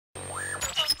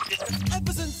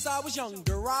Ever since I was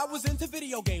younger, I was into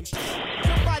video games.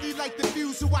 Somebody like the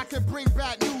views so I can bring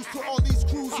bad news to all these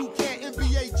crews who can't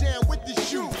NBA jam with the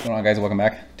shoe. What's going on, guys? Welcome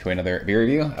back to another beer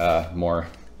review. More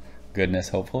goodness,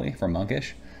 hopefully, from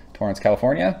Monkish, Torrance,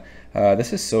 California.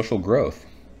 This is Social Growth.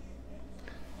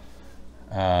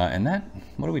 And that,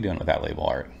 what are we doing with that label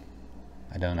art?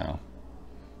 I don't know.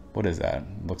 What is that?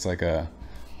 Looks like a,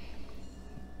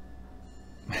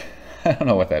 I don't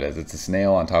know what that is. It's a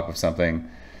snail on top of something.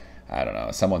 I don't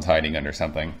know. Someone's hiding under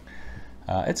something.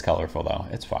 It's colorful though.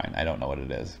 It's fine. I don't know what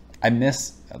it is.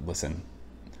 Listen,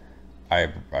 I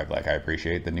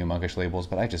appreciate the new Monkish labels,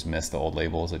 but I just miss the old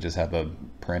labels that just have a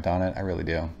print on it. I really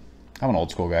do. I'm an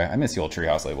old school guy. I miss the old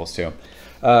Treehouse labels too.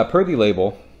 Per the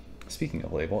label, speaking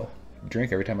of label,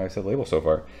 drink every time I've said label so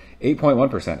far.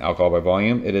 8.1% alcohol by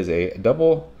volume. It is a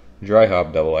double dry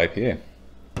hop double IPA.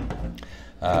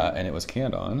 And it was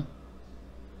canned on, it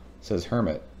says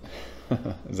Hermit.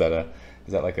 Is that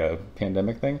like a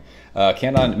pandemic thing?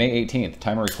 Canned on May 18th.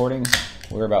 Time of recording,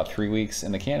 we're about 3 weeks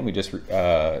in the can. We just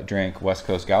drank West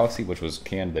Coast Galaxy, which was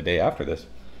canned the day after this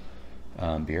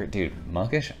beer. Dude,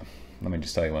 Monkish, let me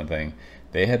just tell you one thing.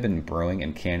 They have been brewing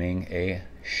and canning a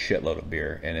shitload of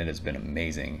beer, and it has been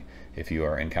amazing if you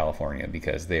are in California,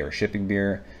 because they are shipping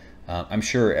beer. I'm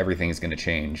sure everything is going to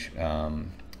change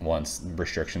once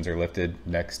restrictions are lifted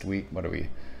next week. What are we,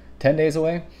 10 days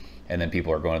away? And then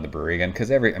people are going to the brewery again, because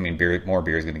more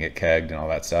beer is going to get kegged and all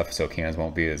that stuff, so cans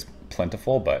won't be as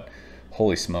plentiful. But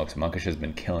holy smokes, Monkish has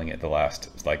been killing it the last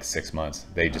like 6 months.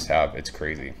 They just have, it's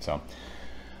crazy. So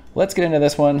let's get into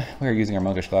this one. We're using our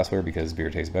Monkish glassware because beer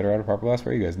tastes better out of proper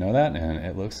glassware. You guys know that, and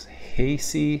it looks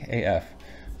hazy AF.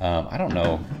 I don't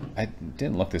know, I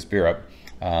didn't look this beer up,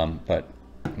 but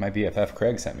my BFF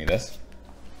Craig sent me this,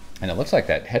 and it looks like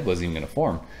that head wasn't even going to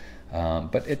form.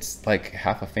 But it's like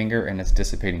half a finger and it's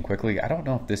dissipating quickly. I don't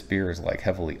know if this beer is like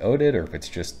heavily oated or if it's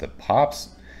just the hops.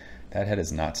 That head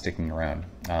is not sticking around.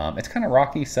 It's kind of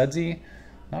rocky, sudsy,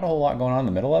 not a whole lot going on in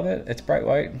the middle of it. It's bright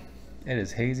white. It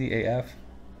is hazy AF.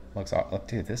 Look,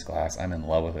 dude, this glass, I'm in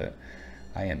love with it.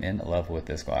 I am in love with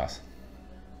this glass.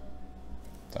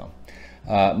 So,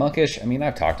 Monkish, I mean,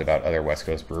 I've talked about other West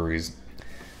Coast breweries.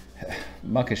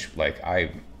 Monkish, like,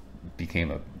 I became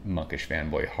a Monkish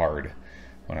fanboy hard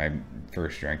when I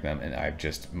first drank them, and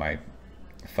my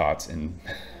thoughts and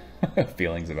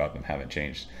feelings about them haven't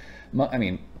changed. I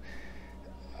mean,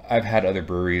 I've had other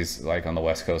breweries like on the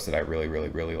West Coast that I really, really,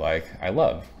 really like. I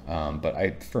love,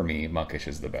 but for me, Monkish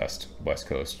is the best West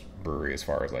Coast brewery as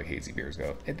far as like hazy beers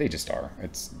go. They just are.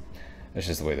 It's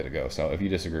just the way that it goes. So if you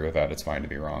disagree with that, it's fine to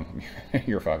be wrong.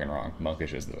 You're fucking wrong.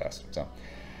 Monkish is the best. So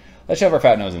let's shove our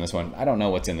fat nose in this one. I don't know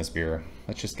what's in this beer.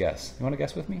 Let's just guess. You want to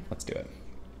guess with me? Let's do it.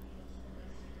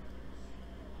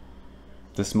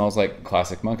 This smells like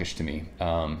classic Monkish to me.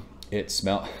 It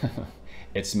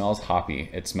smells hoppy.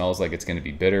 It smells like it's going to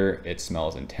be bitter. It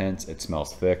smells intense. It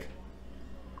smells thick.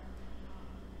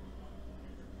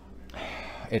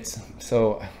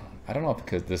 So I don't know if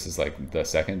because this is like the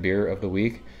second beer of the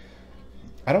week.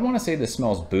 I don't want to say this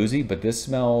smells boozy, but it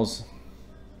smells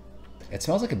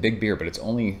like a big beer, but it's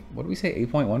only, what do we say,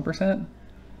 8.1%?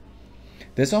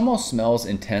 This almost smells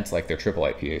intense like their triple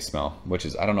IPA smell, which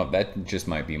is, I don't know, that just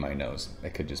might be my nose.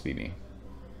 That could just be me.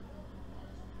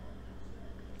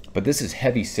 But this is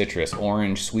heavy citrus,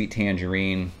 orange, sweet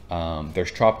tangerine.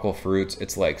 There's tropical fruits.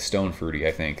 It's like stone fruity,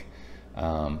 I think.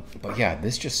 But yeah,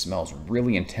 this just smells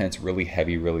really intense, really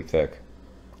heavy, really thick.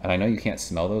 And I know you can't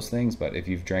smell those things, but if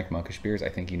you've drank Monkish beers, I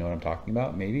think you know what I'm talking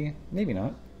about. Maybe, maybe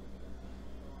not.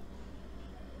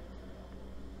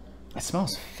 It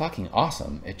smells fucking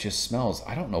awesome. It just smells,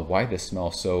 I don't know why this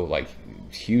smells so like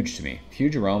huge to me.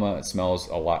 Huge aroma. It smells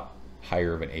a lot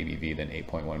higher of an ABV than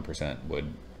 8.1%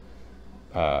 would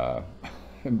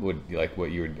be like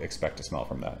what you would expect to smell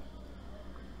from that.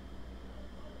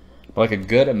 But like a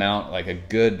good amount, like a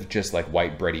good just like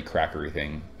white bready crackery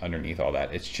thing underneath all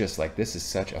that. It's just like, this is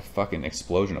such a fucking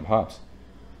explosion of hops.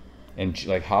 And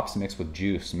like hops mixed with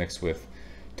juice, mixed with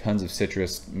tons of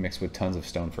citrus, mixed with tons of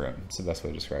stone fruit. It's the best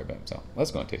way to describe it. So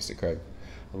let's go and taste it, Craig.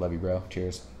 I love you, bro.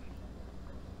 Cheers.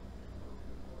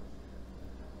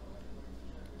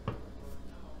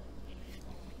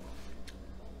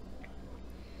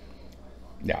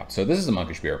 Yeah, so this is a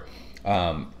Monkish beer.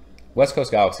 West Coast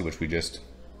Galaxy, which we just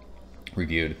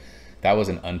reviewed, that was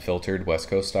an unfiltered West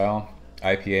Coast style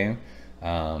IPA.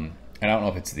 And I don't know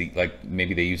if it's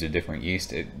maybe they use a different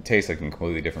yeast. It tastes like a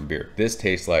completely different beer. This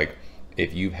tastes like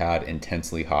if you've had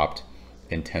intensely hopped,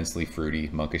 intensely fruity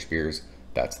Monkish beers,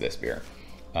 that's this beer.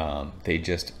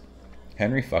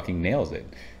 Henry fucking nails it.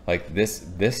 Like this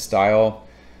style,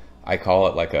 I call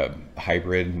it like a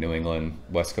hybrid New England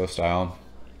West Coast style.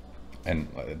 And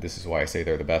this is why I say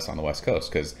they're the best on the West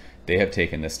Coast, because they have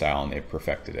taken this style and they've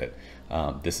perfected it.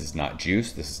 This is not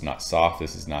juice. This is not soft.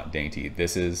 This is not dainty.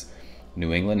 This is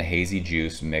New England hazy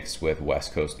juice mixed with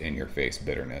West Coast in-your-face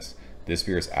bitterness. This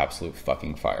beer is absolute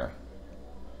fucking fire.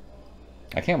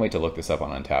 I can't wait to look this up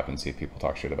on Untappd and see if people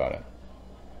talk shit about it.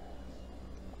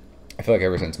 I feel like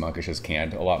ever since Monkish has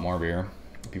canned a lot more beer,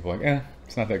 people are like,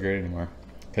 it's not that great anymore.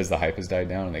 Because the hype has died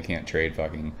down and they can't trade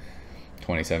fucking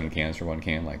 27 cans for one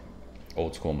can like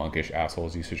old school Monkish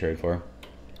assholes used to trade for.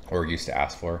 Or used to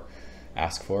ask for.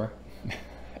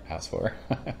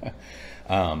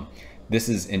 This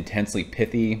is intensely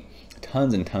pithy,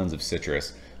 tons and tons of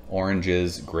citrus,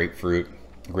 oranges, grapefruit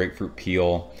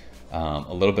peel,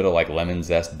 a little bit of like lemon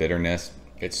zest bitterness.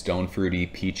 It's stone fruity,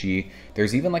 peachy.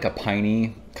 There's even like a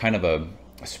piney, kind of a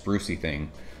sprucey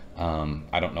thing.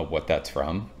 I don't know what that's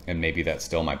from, and maybe that's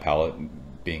still my palate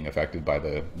being affected by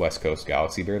the West Coast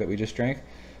Galaxy beer that we just drank.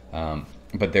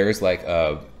 But there's like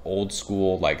a old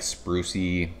school, like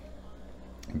sprucey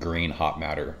green hop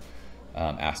matter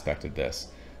aspect of this.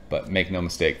 But make no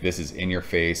mistake, this is in your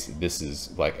face. This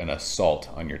is like an assault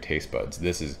on your taste buds.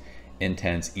 This is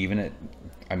intense.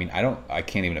 I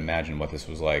can't even imagine what this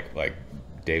was like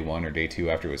day one or day two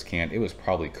after it was canned. It was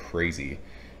probably crazy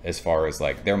as far as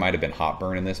like, there might've been hop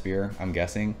burn in this beer, I'm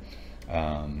guessing.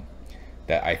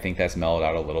 That I think that's mellowed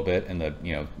out a little bit in the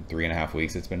 3.5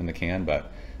 weeks it's been in the can,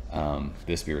 but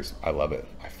this beer I love it.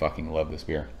 I fucking love this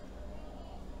beer.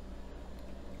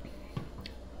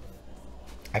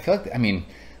 I feel like, I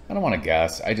don't want to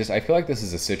guess. I feel like this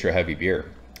is a Citra heavy beer.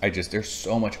 There's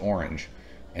so much orange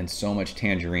and so much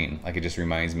tangerine. Like, it just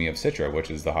reminds me of Citra,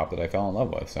 which is the hop that I fell in love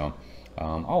with. So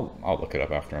I'll look it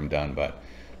up after I'm done. But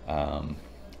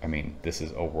this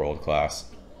is a world-class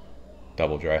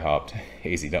double dry hopped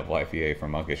hazy double IPA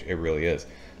from Monkish. It really is.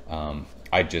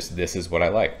 This is what I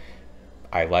like.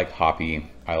 I like hoppy,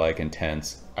 I like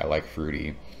intense, I like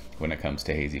fruity when it comes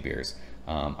to hazy beers.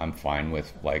 I'm fine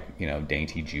with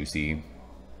dainty, juicy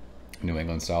New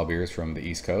England style beers from the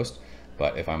East Coast,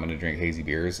 but if I'm going to drink hazy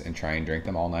beers and try and drink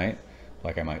them all night,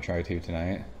 like I might try to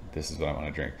tonight, this is what I want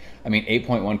to drink.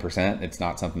 8.1%, it's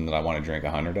not something that I want to drink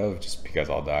 100 of just because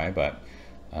I'll die, but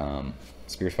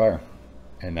this beer's fire,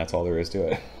 and that's all there is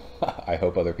to it. I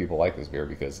hope other people like this beer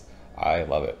because I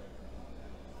love it.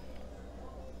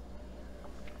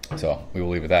 So we will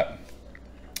leave it at that.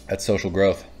 That's Social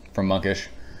Growth from Monkish.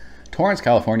 Torrance,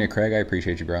 California. Craig, I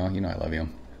appreciate you, bro. You know I love you.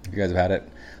 If you guys have had it,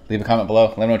 leave a comment below.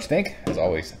 Let me know what you think. As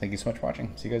always, thank you so much for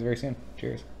watching. See you guys very soon.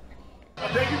 Cheers.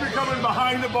 Thank you for coming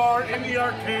behind the bar, in the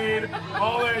arcade,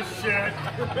 all that shit.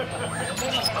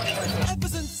 Ever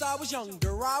since I was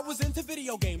younger, I was into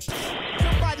video games.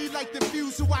 Somebody like the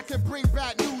Fuse so I can bring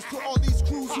bad news to all these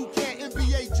crews who can't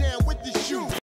NBA jam with the shoe.